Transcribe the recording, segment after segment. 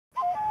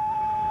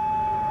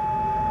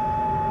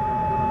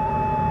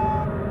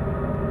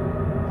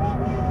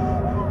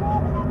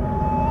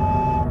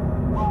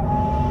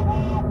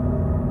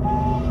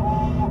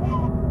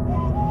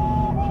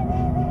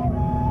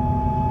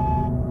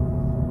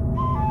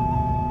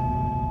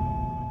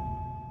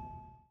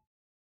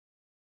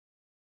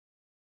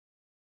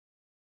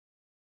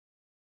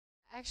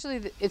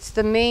Actually, it's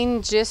the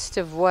main gist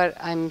of what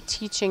I'm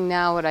teaching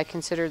now, what I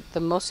consider the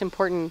most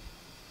important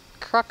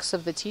crux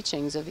of the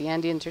teachings of the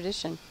Andean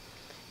tradition,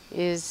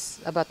 is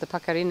about the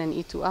Pakarina and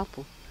Itu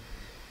Apu.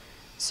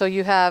 So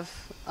you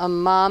have a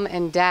mom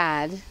and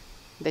dad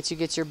that you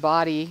get your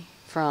body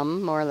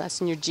from, more or less,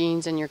 and your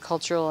genes and your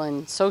cultural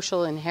and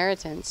social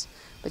inheritance.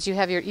 But you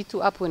have your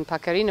Itu Apu and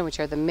Pakarina, which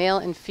are the male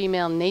and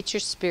female nature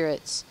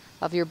spirits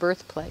of your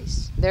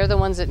birthplace. They're the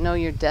ones that know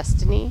your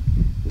destiny.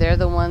 They're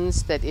the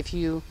ones that if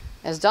you,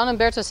 as Don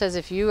Umberto says,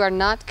 if you are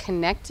not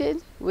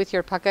connected with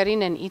your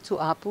Pakarina and Itu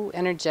Apu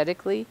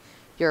energetically,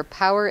 your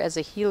power as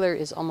a healer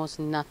is almost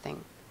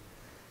nothing.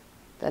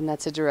 Then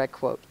that's a direct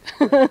quote.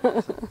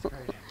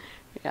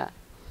 Yeah.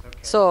 Okay.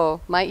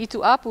 So my Itu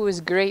Apu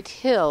is Great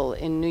Hill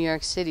in New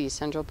York City,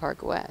 Central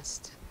Park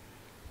West.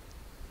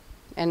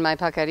 And my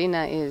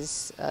Pakarina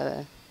is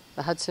the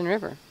Hudson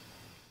River.